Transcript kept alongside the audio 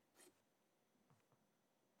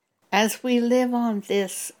As we live on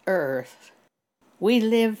this earth, we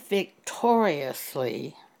live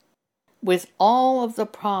victoriously with all of the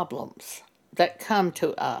problems that come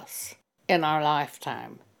to us in our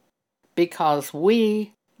lifetime, because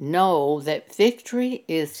we know that victory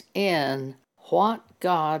is in what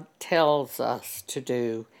God tells us to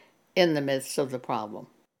do in the midst of the problem.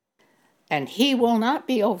 And He will not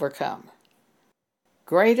be overcome.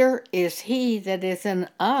 Greater is He that is in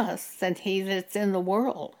us than he that's in the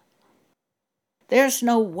world. There's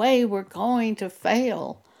no way we're going to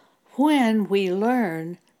fail when we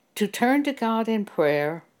learn to turn to God in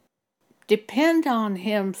prayer, depend on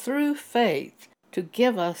Him through faith to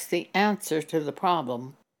give us the answer to the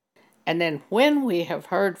problem, and then when we have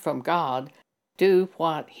heard from God, do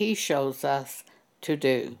what He shows us to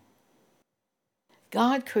do.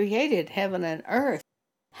 God created heaven and earth.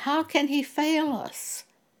 How can He fail us?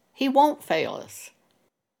 He won't fail us.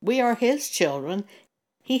 We are His children.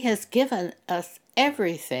 He has given us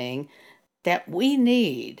everything that we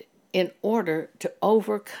need in order to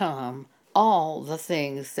overcome all the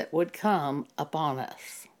things that would come upon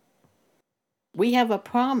us. We have a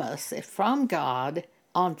promise from God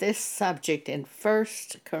on this subject in 1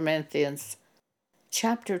 Corinthians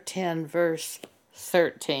chapter 10, verse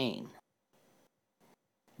 13.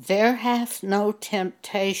 There hath no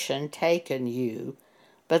temptation taken you,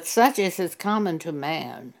 but such as is common to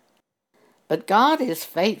man. But God is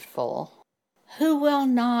faithful, who will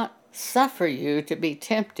not suffer you to be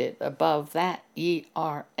tempted above that ye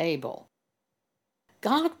are able.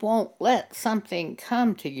 God won't let something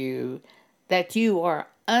come to you that you are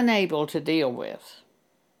unable to deal with.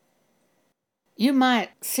 You might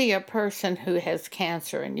see a person who has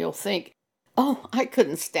cancer and you'll think, oh, I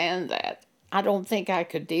couldn't stand that. I don't think I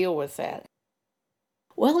could deal with that.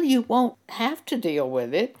 Well, you won't have to deal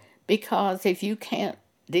with it, because if you can't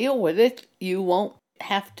deal with it, you won't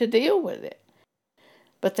have to deal with it.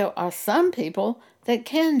 But there are some people that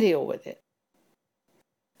can deal with it.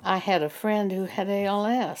 I had a friend who had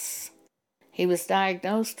ALS. He was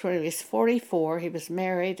diagnosed when he was 44. He was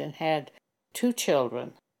married and had 2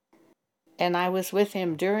 children. And I was with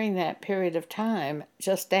him during that period of time,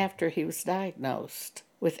 just after he was diagnosed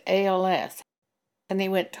with ALS. And he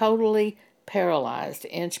went totally paralyzed,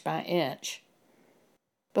 inch by inch.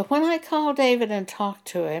 But when I called David and talked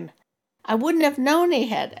to him, I wouldn't have known he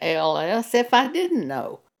had ALS if I didn't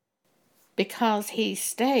know, because he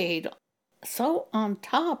stayed so on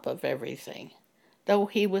top of everything, though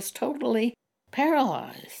he was totally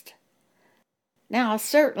paralyzed. Now,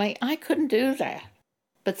 certainly, I couldn't do that,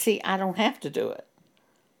 but see, I don't have to do it.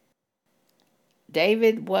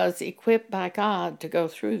 David was equipped by God to go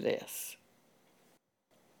through this.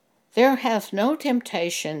 There hath no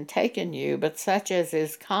temptation taken you but such as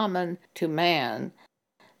is common to man,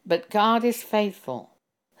 but God is faithful,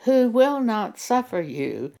 who will not suffer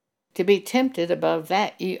you to be tempted above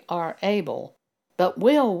that ye are able, but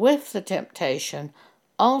will with the temptation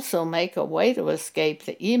also make a way to escape,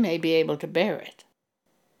 that ye may be able to bear it.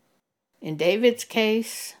 In David's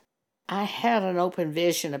case, I had an open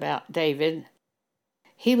vision about David.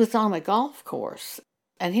 He was on a golf course,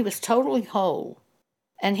 and he was totally whole,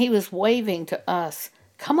 and he was waving to us,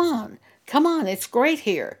 come on, it's great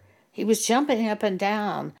here. He was jumping up and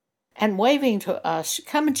down and waving to us,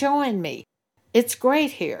 come join me, it's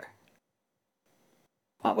great here.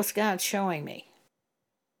 What was God showing me?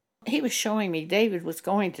 He was showing me David was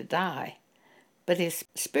going to die, but his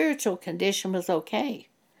spiritual condition was okay.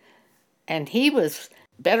 And he was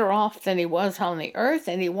better off than he was on the earth,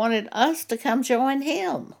 and he wanted us to come join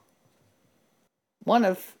him. One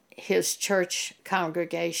of his church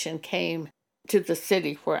congregation came to the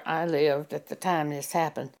city where I lived at the time this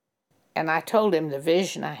happened, and I told him the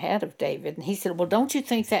vision I had of David, and he said, well, don't you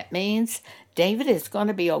think that means David is going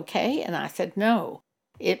to be okay? And I said, no.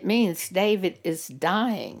 It means David is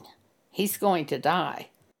dying. He's going to die.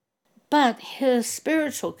 But his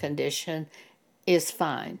spiritual condition is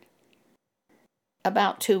fine.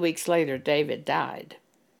 About 2 weeks later, David died.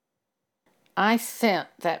 I sent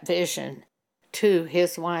that vision to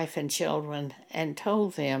his wife and children and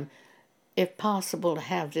told them, if possible, to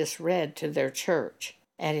have this read to their church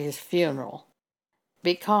at his funeral,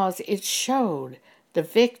 because it showed the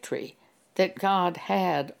victory that God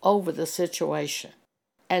had over the situation,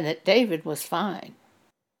 and that David was fine.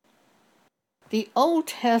 The Old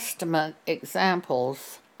Testament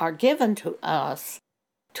examples are given to us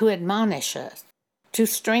to admonish us, to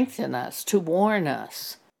strengthen us, to warn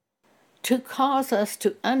us, to cause us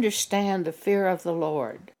to understand the fear of the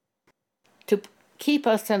Lord, to keep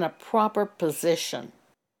us in a proper position,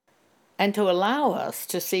 and to allow us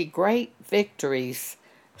to see great victories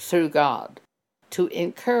through God. to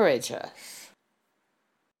encourage us.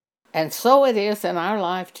 And so it is in our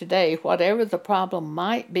life today. Whatever the problem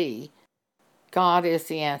might be, God is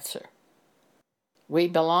the answer. We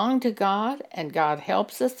belong to God, and God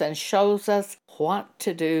helps us and shows us what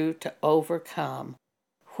to do to overcome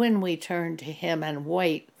when we turn to Him and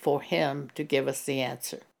wait for Him to give us the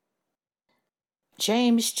answer.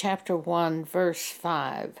 James chapter 1 verse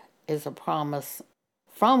 5 is a promise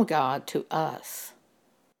from God to us.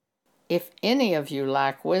 If any of you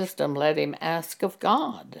lack wisdom, let him ask of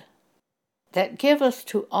God, that giveth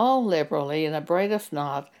to all liberally and upbraideth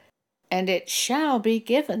not, and it shall be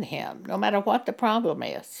given him, no matter what the problem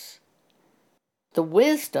is. The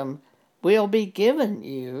wisdom will be given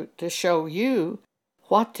you to show you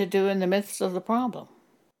what to do in the midst of the problem.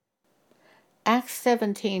 Acts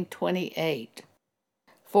 17:28.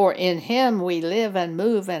 For in him we live and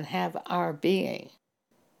move and have our being.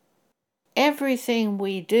 Everything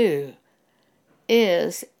we do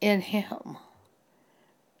is in him.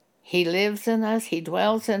 He lives in us, he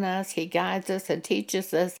dwells in us, he guides us and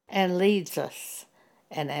teaches us and leads us.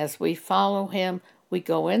 And as we follow him, we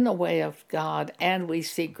go in the way of God and we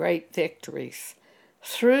see great victories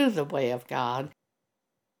through the way of God.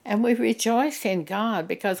 And we rejoice in God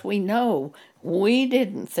because we know we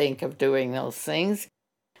didn't think of doing those things.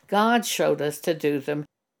 God showed us to do them.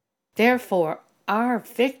 Therefore, our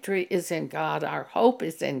victory is in God, our hope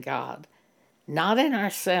is in God, not in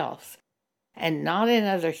ourselves and not in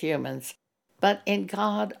other humans, but in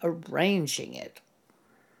God arranging it.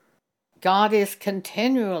 God is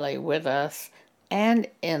continually with us and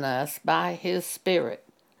in us by his Spirit.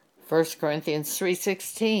 1 Corinthians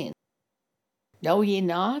 3:16. Know ye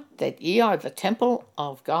not that ye are the temple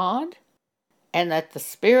of God, and that the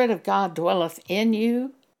Spirit of God dwelleth in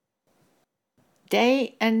you?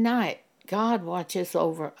 Day and night, God watches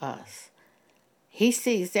over us. He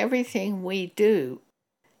sees everything we do.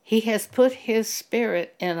 He has put his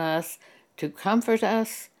Spirit in us to comfort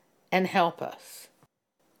us and help us.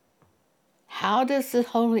 How does the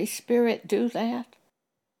Holy Spirit do that?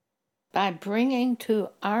 By bringing to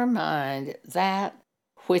our mind that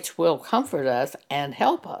which will comfort us and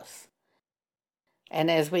help us.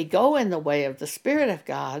 And as we go in the way of the Spirit of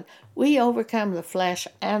God, we overcome the flesh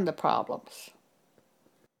and the problems.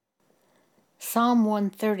 Psalm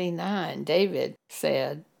 139, David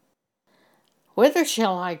said, Whither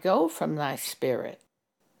shall I go from thy Spirit?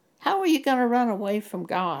 How are you going to run away from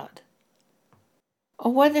God?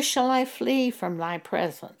 Or whither shall I flee from thy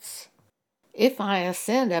presence? If I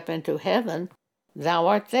ascend up into heaven, thou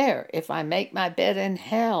art there. If I make my bed in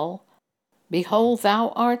hell, behold, thou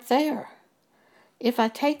art there. If I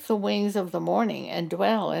take the wings of the morning and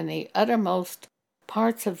dwell in the uttermost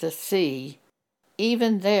parts of the sea,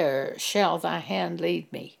 even there shall thy hand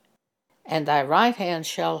lead me, and thy right hand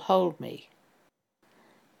shall hold me.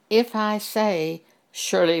 If I say,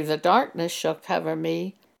 Surely the darkness shall cover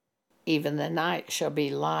me, even the night shall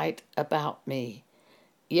be light about me.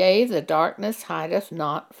 Yea, the darkness hideth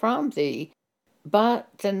not from thee, but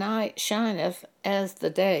the night shineth as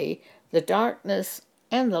the day. The darkness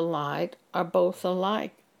and the light are both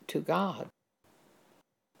alike to God.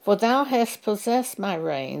 For thou hast possessed my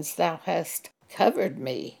reins, thou hast covered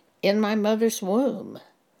me in my mother's womb.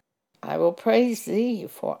 I will praise thee,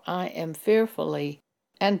 for I am fearfully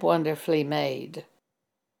and wonderfully made.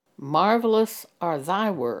 Marvelous are thy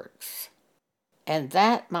works, and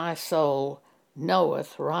that my soul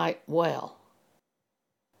knoweth right well.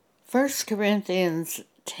 1 Corinthians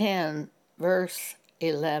 10, verse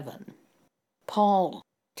 11. Paul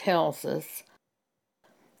tells us,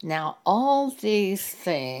 Now all these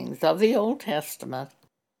things of the Old Testament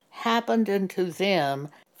happened unto them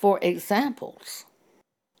for examples,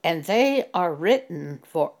 and they are written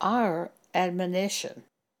for our admonition,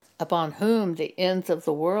 upon whom the ends of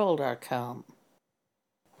the world are come.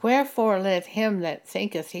 Wherefore let him that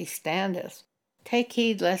thinketh he standeth take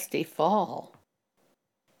heed lest he fall.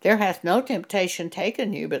 There hath no temptation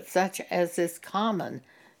taken you but such as is common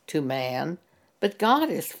to man, but God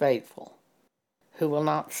is faithful, who will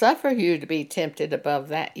not suffer you to be tempted above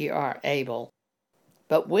that ye are able,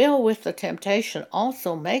 but will with the temptation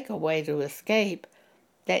also make a way to escape,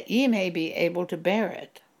 that ye may be able to bear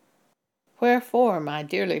it. Wherefore, my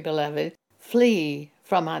dearly beloved, flee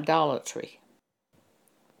from idolatry.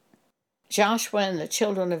 Joshua and the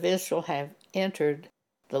children of Israel have entered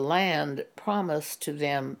the land promised to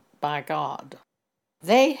them by God.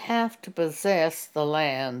 They have to possess the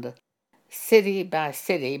land city by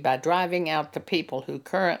city by driving out the people who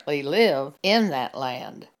currently live in that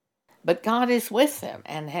land. But God is with them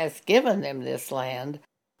and has given them this land,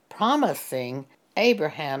 promising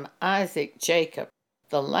Abraham, Isaac, Jacob,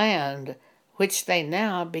 the land which they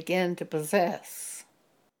now begin to possess.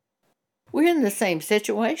 We're in the same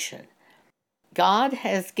situation. God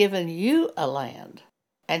has given you a land,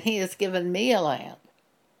 and He has given me a land.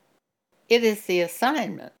 It is the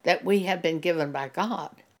assignment that we have been given by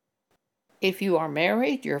God. If you are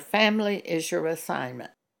married, your family is your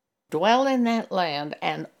assignment. Dwell in that land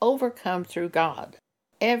and overcome through God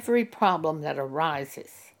every problem that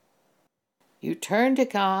arises. You turn to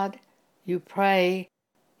God, you pray,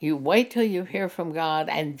 you wait till you hear from God,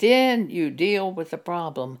 and then you deal with the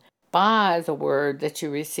problem by the word that you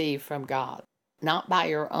receive from God, not by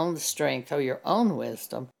your own strength or your own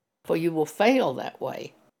wisdom, for you will fail that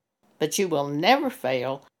way. But you will never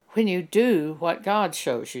fail when you do what God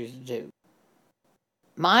shows you to do.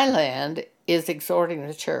 My land is exhorting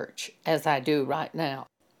the church, as I do right now.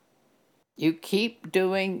 You keep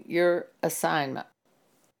doing your assignment,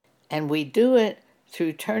 and we do it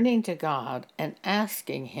through turning to God and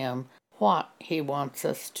asking Him what He wants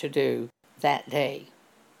us to do that day.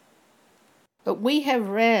 But we have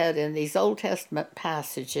read in these Old Testament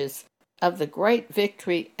passages of the great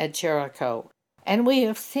victory at Jericho, and we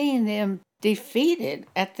have seen them defeated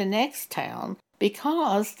at the next town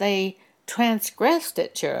because they transgressed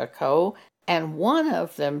at Jericho and one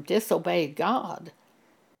of them disobeyed God.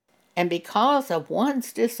 And because of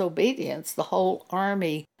one's disobedience, the whole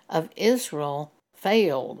army of Israel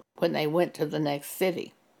failed when they went to the next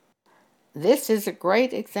city. This is a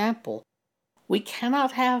great example. We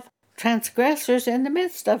cannot have transgressors in the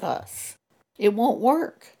midst of us. It won't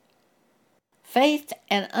work. Faith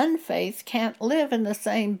and unfaith can't live in the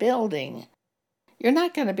same building. You're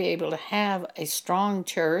not going to be able to have a strong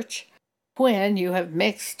church when you have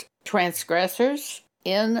mixed transgressors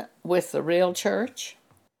in with the real church.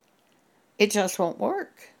 It just won't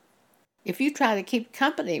work. If you try to keep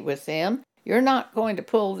company with them, you're not going to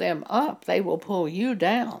pull them up. They will pull you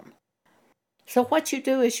down. So what you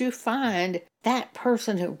do is you find that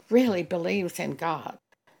person who really believes in God,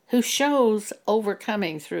 who shows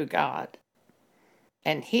overcoming through God.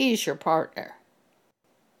 And he's your partner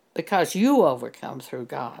because you overcome through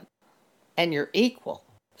God and you're equal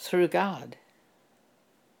through God.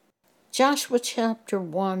 Joshua chapter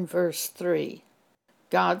 1 verse 3,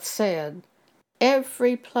 God said,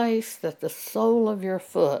 "Every place that the sole of your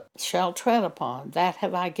foot shall tread upon, that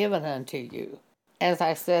have I given unto you, as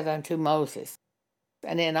I said unto Moses."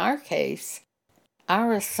 And in our case,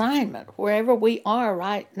 our assignment, wherever we are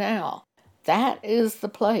right now, that is the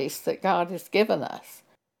place that God has given us.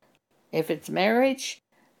 If it's marriage,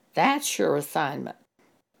 that's your assignment.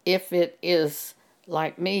 If it is,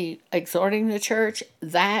 like me, exhorting the church,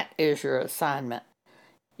 that is your assignment.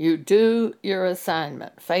 You do your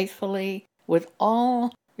assignment faithfully with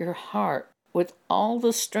all your heart, with all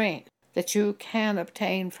the strength that you can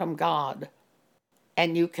obtain from God.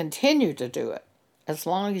 And you continue to do it as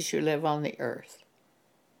long as you live on the earth.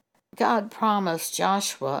 God promised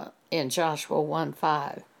Joshua in Joshua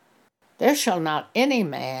 1:5, "There shall not any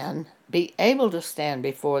man be able to stand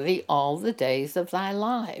before thee all the days of thy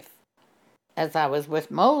life. As I was with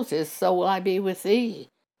Moses, so will I be with thee.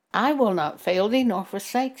 I will not fail thee nor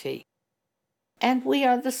forsake thee." And we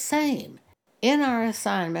are the same in our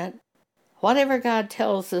assignment. Whatever God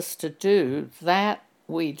tells us to do, that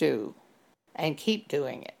we do, and keep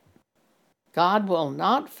doing it. God will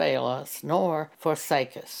not fail us nor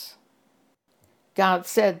forsake us. God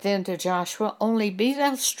said then to Joshua, "Only be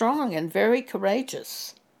thou strong and very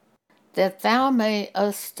courageous, that thou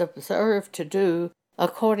mayest observe to do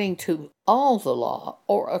according to all the law,"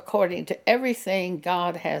 or according to everything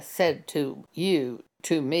God has said to you,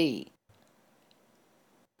 to me.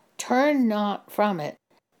 "Turn not from it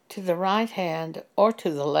to the right hand or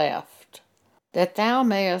to the left, that thou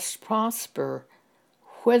mayest prosper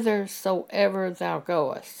whithersoever thou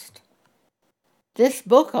goest. This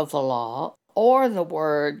book of the law, or the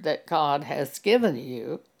word that God has given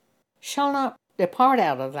you, shall not depart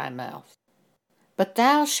out of thy mouth, but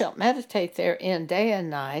thou shalt meditate therein day and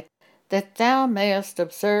night, that thou mayest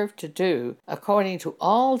observe to do according to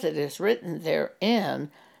all that is written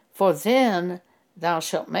therein, for then thou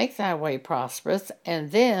shalt make thy way prosperous,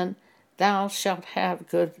 and then thou shalt have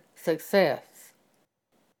good success."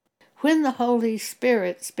 When the Holy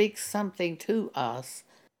Spirit speaks something to us,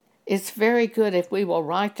 it's very good if we will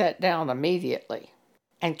write that down immediately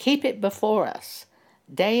and keep it before us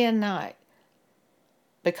day and night,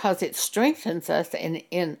 because it strengthens us and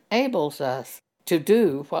enables us to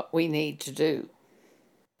do what we need to do.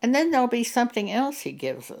 And then there'll be something else He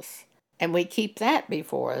gives us, and we keep that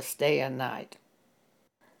before us day and night.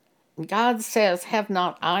 God says, "Have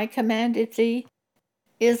not I commanded thee?"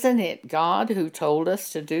 Isn't it God who told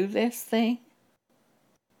us to do this thing?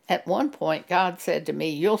 At one point, God said to me,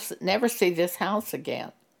 "You'll never see this house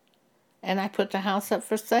again." And I put the house up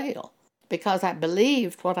for sale because I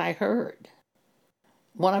believed what I heard.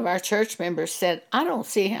 One of our church members said, "I don't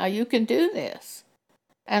see how you can do this."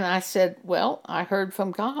 And I said, "Well, I heard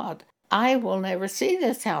from God. I will never see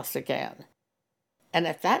this house again." And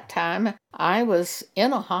at that time, I was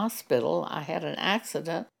in a hospital. I had an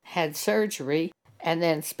accident, had surgery, and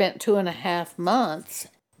then spent 2.5 months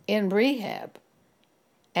in rehab.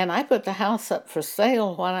 And I put the house up for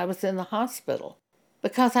sale while I was in the hospital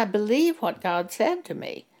because I believe what God said to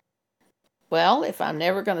me. Well, if I'm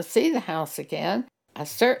never going to see the house again, I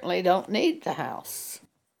certainly don't need the house.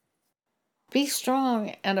 Be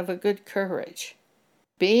strong and of a good courage.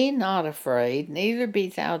 Be not afraid, neither be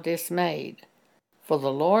thou dismayed. For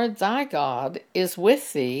the Lord thy God is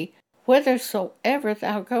with thee whithersoever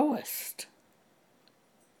thou goest.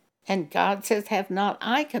 And God says, "Have not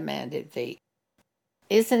I commanded thee?"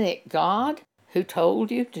 Isn't it God who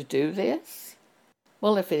told you to do this?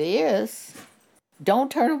 Well, if it is,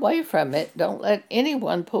 don't turn away from it. Don't let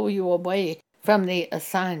anyone pull you away from the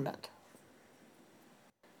assignment.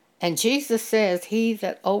 And Jesus says, "He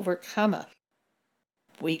that overcometh."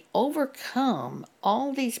 We overcome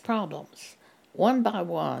all these problems one by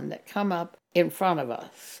one that come up in front of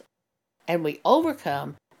us. And we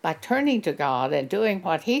overcome by turning to God and doing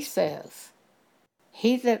what He says.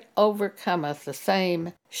 "He that overcometh, the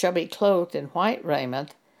same shall be clothed in white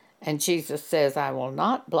raiment." And Jesus says, "I will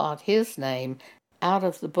not blot his name out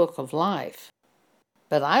of the book of life,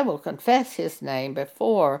 but I will confess his name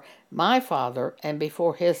before my Father and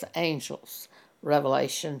before his angels."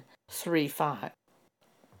 Revelation 3:5.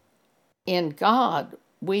 In God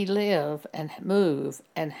we live and move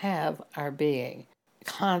and have our being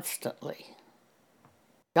constantly.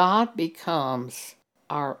 God becomes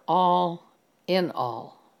our all in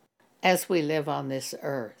all as we live on this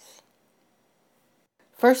earth.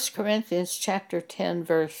 1 Corinthians chapter 10,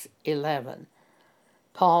 verse 11.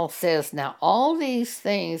 Paul says, "Now all these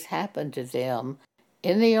things happened to them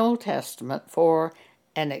in the Old Testament for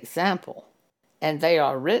an example, and they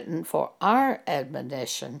are written for our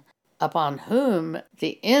admonition, upon whom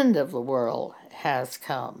the end of the world has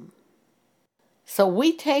come." So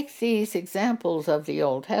we take these examples of the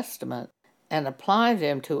Old Testament and apply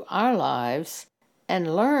them to our lives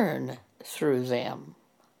and learn through them.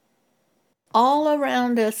 All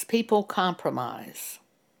around us, people compromise.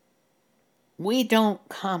 We don't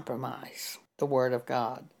compromise the Word of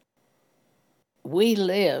God. We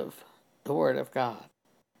live the Word of God,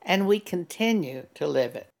 and we continue to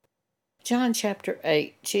live it. John chapter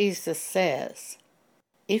 8, Jesus says,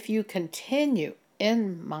 "If you continue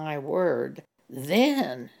in my word,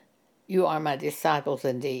 then you are my disciples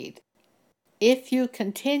indeed. If you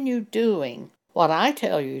continue doing what I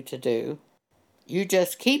tell you to do, you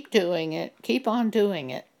just keep doing it, keep on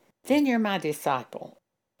doing it, then you're my disciple.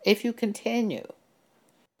 If you continue,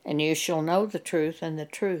 and you shall know the truth, and the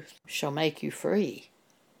truth shall make you free."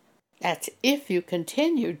 That's if you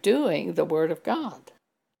continue doing the Word of God.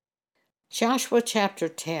 Joshua chapter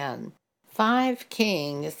 10. 5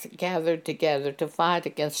 kings gathered together to fight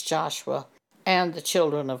against Joshua and the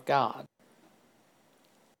children of God.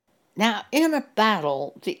 Now, in a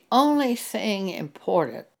battle, the only thing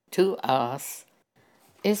important to us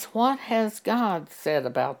is what has God said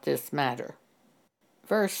about this matter.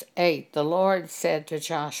 Verse 8, the Lord said to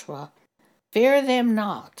Joshua, "Fear them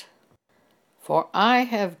not, for I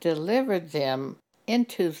have delivered them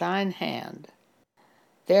into thine hand.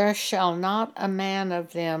 There shall not a man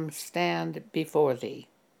of them stand before thee."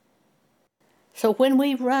 So when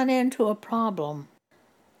we run into a problem,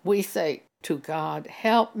 we say to God,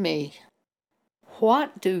 "Help me.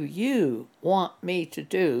 What do you want me to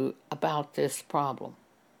do about this problem?"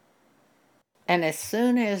 And as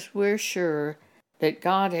soon as we're sure that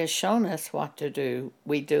God has shown us what to do,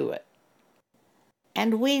 we do it.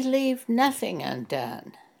 And we leave nothing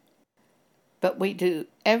undone, but we do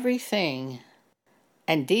everything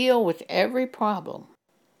and deal with every problem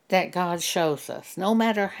that God shows us. No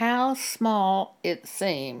matter how small it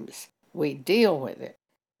seems, we deal with it.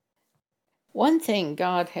 One thing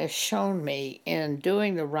God has shown me in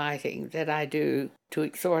doing the writing that I do to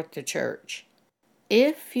exhort the church,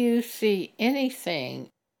 if you see anything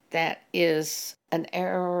that is an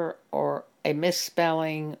error or a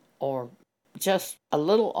misspelling or just a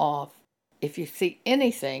little off, if you see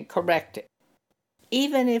anything, correct it.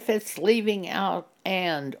 Even if it's leaving out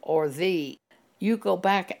and or the, you go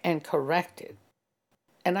back and correct it.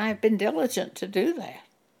 And I've been diligent to do that.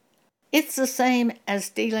 It's the same as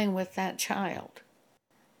dealing with that child.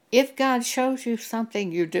 If God shows you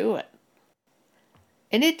something, you do it.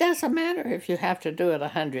 And it doesn't matter if you have to do it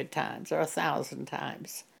 100 times or 1,000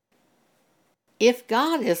 times. If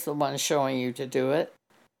God is the one showing you to do it,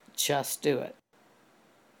 just do it.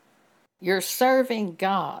 You're serving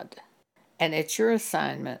God, and it's your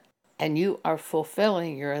assignment, and you are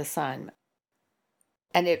fulfilling your assignment.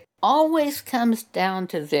 And it always comes down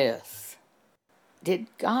to this. Did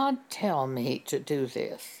God tell me to do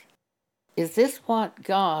this? Is this what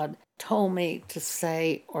God told me to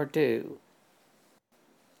say or do?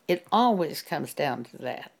 It always comes down to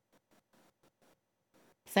that.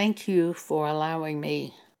 Thank you for allowing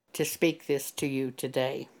me to speak this to you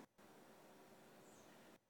today.